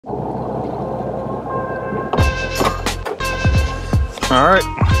All right,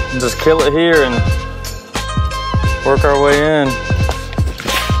 just kill it here and work our way in.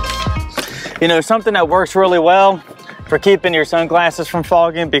 You know, something that works really well for keeping your sunglasses from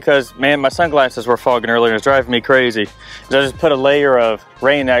fogging, because man, my sunglasses were fogging earlier and it's driving me crazy, is I just put a layer of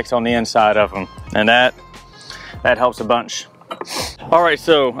Rain-X on the inside of them, and that helps a bunch. All right,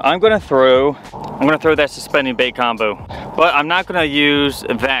 so I'm gonna throw that suspending bait combo, but I'm not gonna use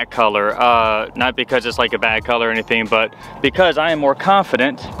that color, not because it's like a bad color or anything, but because I am more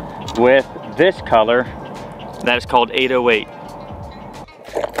confident with this color that is called 808.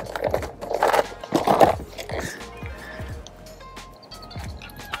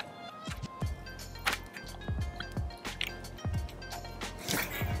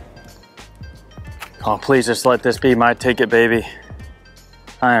 Oh, please just let this be my ticket, baby.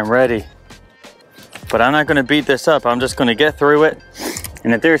 I am ready. But I'm not gonna beat this up. I'm just gonna get through it.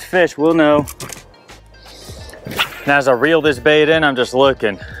 And if there's fish, we'll know. And as I reel this bait in, I'm just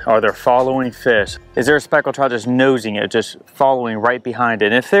looking. Are there following fish? Is there a speckled trout just nosing it, just following right behind it?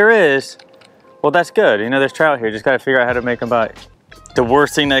 And if there is, well, that's good. You know, there's trout here. Just gotta figure out how to make them bite. The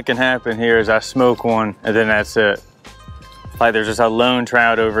worst thing that can happen here is I smoke one and then that's it. Like there's just a lone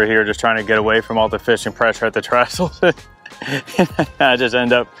trout over here just trying to get away from all the fishing pressure at the Trestles. I just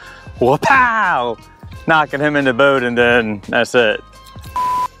end up, whoop-pow, knocking him in the boat, and then that's it.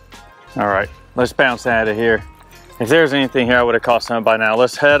 All right, let's bounce out of here. If there's anything here, I would have caught some by now.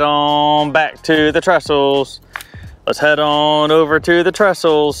 Let's head on back to the Trestles. Let's head on over to the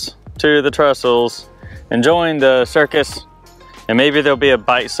Trestles, enjoying the circus, and maybe there'll be a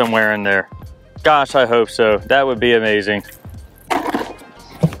bite somewhere in there. Gosh, I hope so. That would be amazing.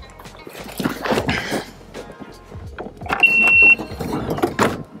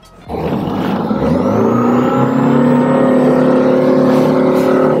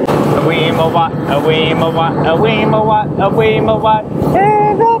 A wee-ma-wat,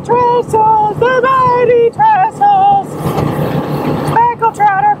 in the Trestles, the mighty Trestles, speckled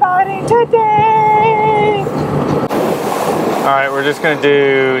trout are biting today. All right, we're just gonna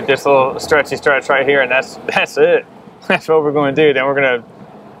do this little stretchy stretch right here, and that's it. That's what we're gonna do. Then we're gonna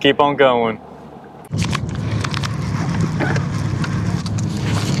keep on going.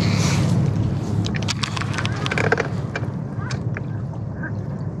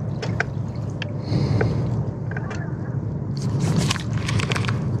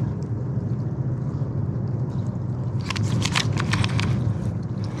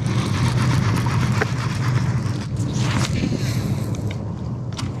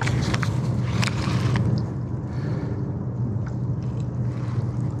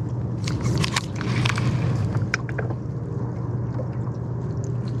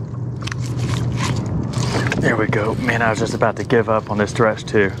 There we go. Man, I was just about to give up on this stretch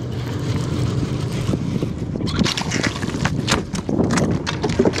too.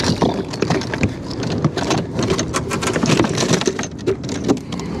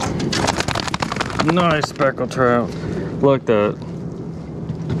 Nice speckled trout. Look, the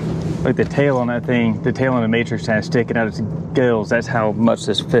tail on that thing, the tail on the matrix kind of sticking out its gills. That's how much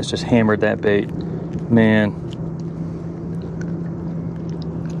this fish just hammered that bait. Man.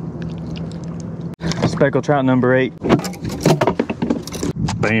 Speckled trout number 8.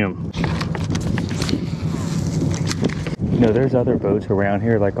 Bam. You know, there's other boats around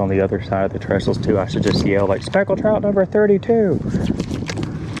here, like on the other side of the Trestles too. I should just yell like, speckled trout number 32.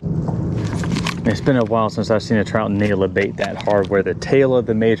 It's been a while since I've seen a trout nail a bait that hard where the tail of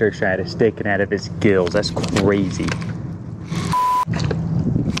the matrix shad is sticking out of its gills. That's crazy.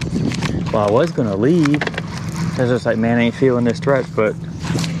 Well, I was gonna leave. I was just like, man, I ain't feeling this stretch, but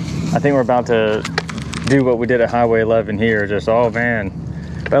I think we're about to do what we did at Highway 11 here. Just, oh man.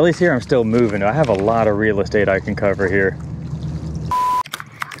 But at least here I'm still moving. I have a lot of real estate I can cover here.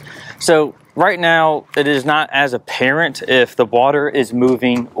 So right now, it is not as apparent if the water is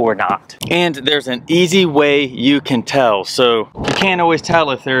moving or not. And there's an easy way you can tell. So you can't always tell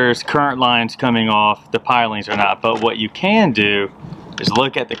if there's current lines coming off the pilings or not. But what you can do is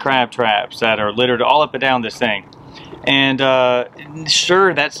look at the crab traps that are littered all up and down this thing. And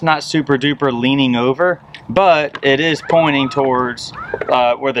sure, that's not super duper leaning over, but it is pointing towards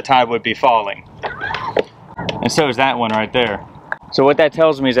where the tide would be falling. And so is that one right there. So what that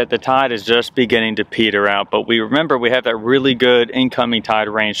tells me is that the tide is just beginning to peter out, but we remember we have that really good incoming tide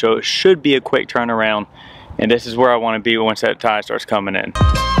range, so it should be a quick turnaround, and this is where I want to be once that tide starts coming in.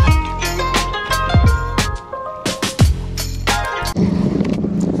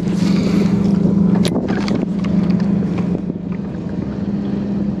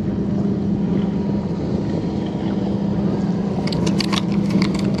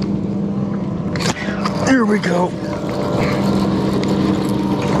 Here we go.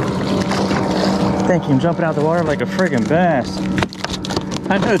 Thank you. I'm jumping out the water like a friggin' bass.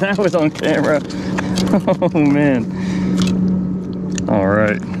 I know that was on camera. Oh man. All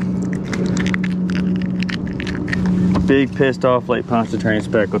right. Big pissed off Lake Pontchartrain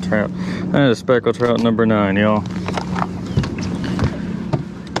speckled trout. That is speckled trout number 9, y'all.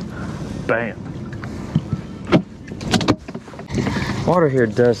 Bam. Water here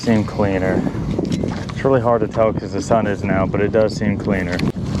does seem cleaner. It's really hard to tell because the sun isn't out, but it does seem cleaner.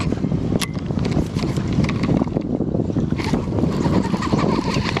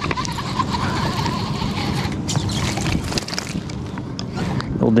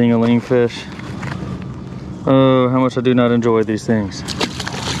 Little ding-a-ling fish. Oh, how much I do not enjoy these things.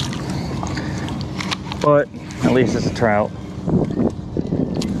 But at least it's a trout.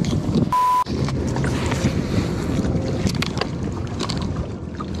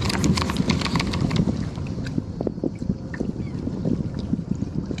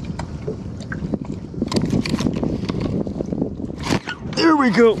 There we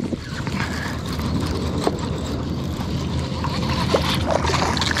go.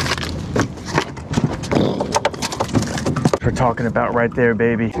 We're talking about right there,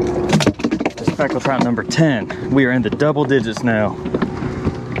 baby. The speckled trout number 10. We are in the double digits now.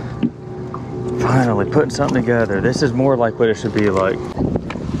 Finally putting something together. This is more like what it should be like.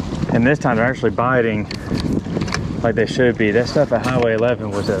 And this time they're actually biting like they should be. That stuff at Highway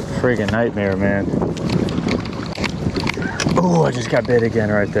 11 was a friggin' nightmare, man. Oh, I just got bit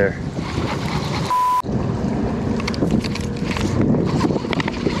again right there.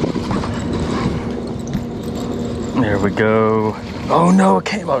 There we go. Oh no, it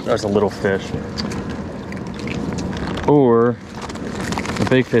came out. That's a little fish. Or the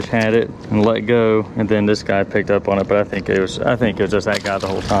big fish had it and let go, and then this guy picked up on it. But I think it was just that guy the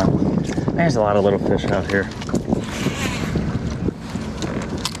whole time. There's a lot of little fish out here.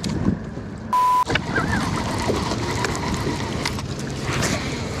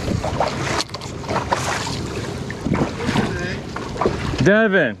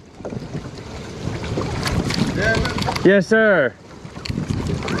 Devin. Yes, sir.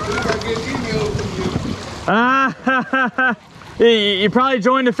 Ah, you probably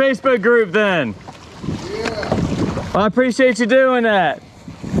joined the Facebook group then. Yeah. Well, I appreciate you doing that.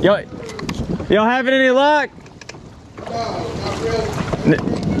 Y'all having any luck? No, not really.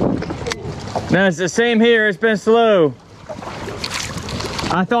 No, it's the same here. It's been slow.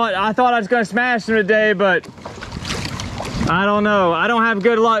 I thought I was gonna smash them today, but I don't know. I don't have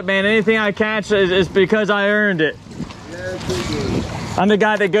good luck, man. Anything I catch is because I earned it. I'm the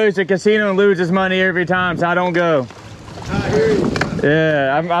guy that goes to the casino and loses money every time, so I don't go. I hear you.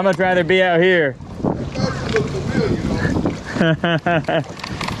 Yeah, I'd much rather be out here. I thought you looked familiar, you know.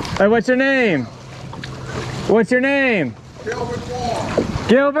 Hey, what's your name? What's your name? Gilbert Wall.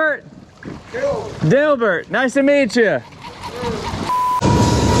 Gilbert? Gilbert. Dilbert. Nice to meet you. Sure.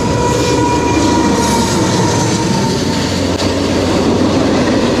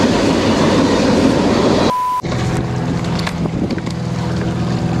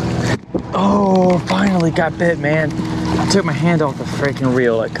 Oh, finally got bit, man. I took my hand off the freaking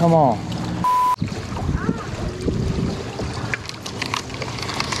reel. Like, come on.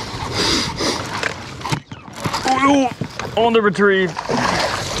 Oh, on the retrieve.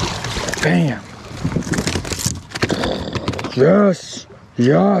 Bam. Yes,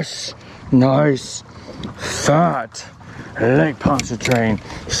 yes. Nice, fat Lake Pontchartrain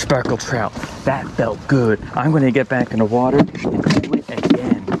speckled trout. That felt good. I'm gonna get back in the water and do it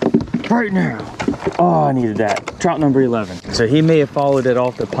again. Right now. Oh, I needed that. Trout number 11. So he may have followed it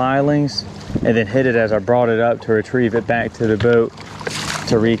off the pilings and then hit it as I brought it up to retrieve it back to the boat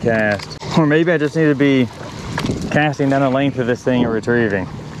to recast. Or maybe I just need to be casting down the length of this thing and retrieving.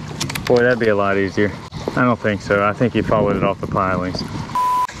 Boy, that'd be a lot easier. I don't think so. I think he followed it off the pilings.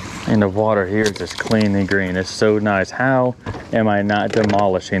 And the water here is just clean and green. It's so nice. How am I not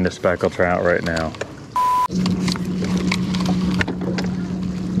demolishing the speckled trout right now?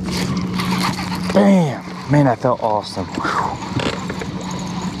 Bam! Man, that felt awesome.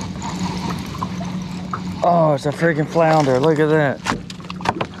 Oh, it's a freaking flounder. Look at that.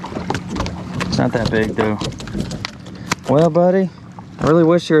 It's not that big though. Well, buddy, I really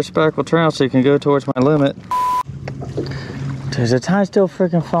wish you were a speckled trout so you can go towards my limit. Is the tide still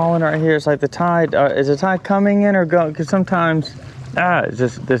freaking falling right here? It's like the tide, is the tide coming in or going? Because sometimes,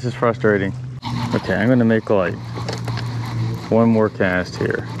 this is frustrating. Okay, I'm gonna make like one more cast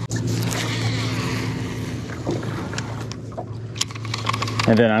here.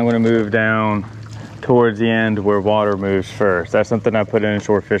 And then I'm gonna move down towards the end where water moves first. That's something I put in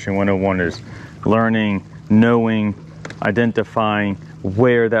Shore Fishing 101 is learning, knowing, identifying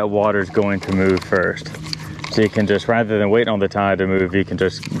where that water is going to move first. So you can just, rather than waiting on the tide to move, you can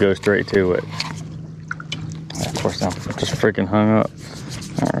just go straight to it. Of course, I'm just freaking hung up.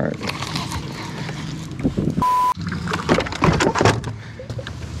 All right.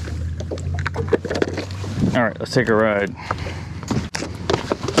 All right, let's take a ride.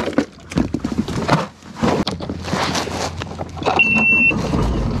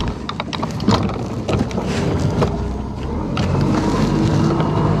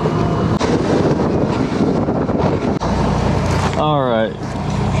 All right,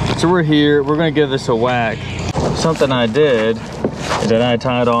 so we're here. We're gonna give this a whack. Something I did is that I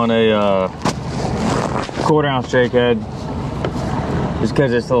tied on a 1/4 ounce jig head, just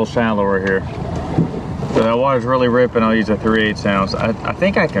because it's a little shallower here. So that water's really ripping. I'll use a 3/8 ounce. I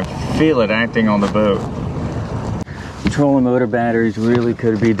think I can feel it acting on the boat. Trolling motor batteries really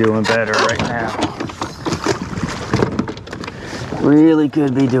could be doing better right now. Really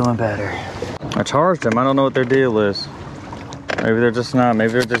could be doing better. I charged them. I don't know what their deal is. Maybe they're just not.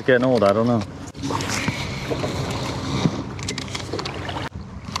 Maybe they're just getting old. I don't know.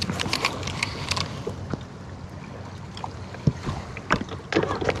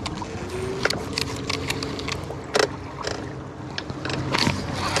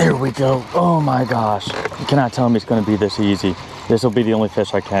 There we go. Oh my gosh. You cannot tell me it's going to be this easy. This will be the only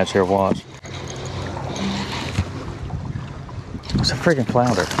fish I catch here. Watch. It's a freaking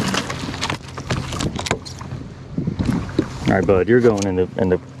flounder. All right, bud, you're going in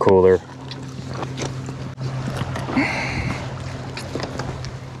the cooler.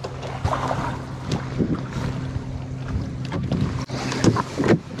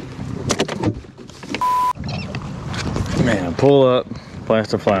 Man, pull up,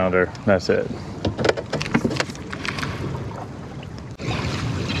 plastic flounder. That's it.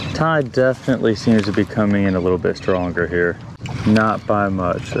 Tide definitely seems to be coming in a little bit stronger here. Not by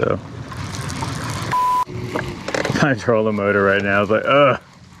much, though. I troll the motor right now. I was like, ugh,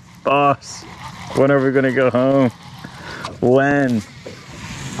 boss, when are we gonna go home? When?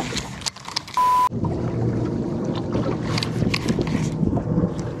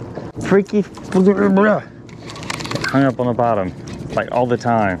 Freaky, hung up on the bottom, like all the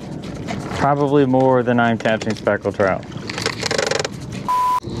time. Probably more than I'm catching speckled trout.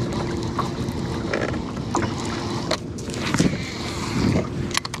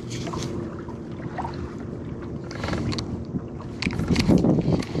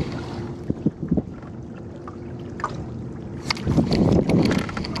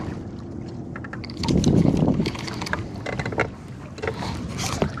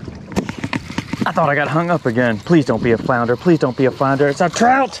 I thought I got hung up again. Please don't be a flounder. Please don't be a flounder. It's a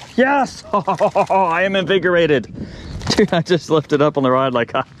trout. Yes. Oh, I am invigorated. Dude, I just lifted up on the rod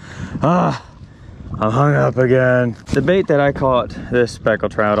like, I'm hung up again. The bait that I caught this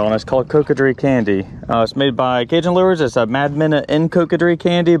speckled trout on is called cocodrie candy. It's made by Cajun Lures. It's a Mad Minute in cocodrie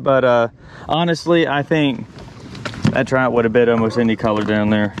candy, but honestly, I think that trout would have bit almost any color down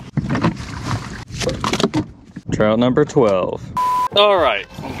there. Trout number 12. All right,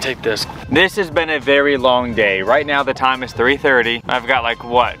 let me take this. This has been a very long day. Right now the time is 3:30. I've got like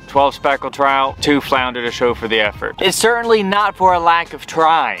what, 12 speckled trout, 2 flounder to show for the effort. It's certainly not for a lack of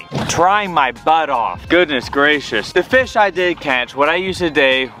trying. Trying my butt off. Goodness gracious. The fish I did catch, what I used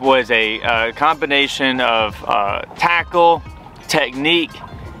today was a combination of tackle, technique,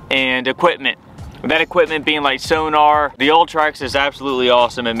 and equipment. That equipment being like sonar. The Ultrax is absolutely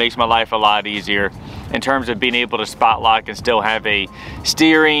awesome. It makes my life a lot easier in terms of being able to spot lock and still have a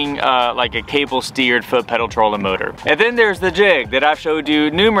steering, like a cable steered foot pedal trolling motor. And then there's the jig that I've showed you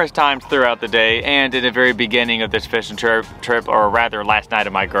numerous times throughout the day and in the very beginning of this fishing trip, or rather last night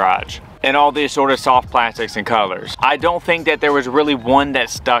in my garage. And all these sort of soft plastics and colors. I don't think that there was really one that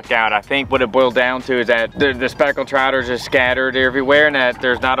stuck out. I think what it boiled down to is that the speckled trout are just scattered everywhere and that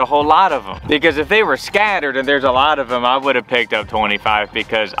there's not a whole lot of them. Because if they were scattered and there's a lot of them, I would have picked up 25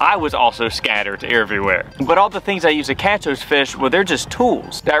 because I was also scattered everywhere. But all the things I use to catch those fish, well, they're just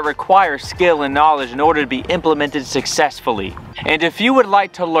tools that require skill and knowledge in order to be implemented successfully. And if you would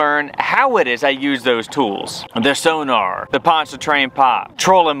like to learn how it is I use those tools, the sonar, the Pontchartrain pop,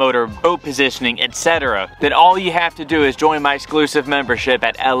 trolling motor, boat positioning, etc., then all you have to do is join my exclusive membership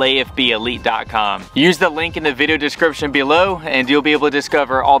at lafbelite.com. Use the link in the video description below and you'll be able to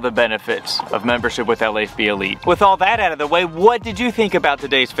discover all the benefits of membership with LAFB Elite. With all that out of the way, what did you think about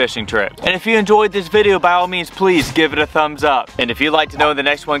today's fishing trip? And if you enjoyed this video, by all means, please give it a thumbs up. And if you'd like to know when the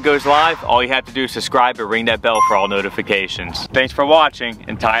next one goes live, all you have to do is subscribe and ring that bell for all notifications. Thanks for watching,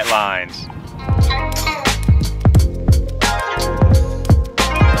 and tight lines.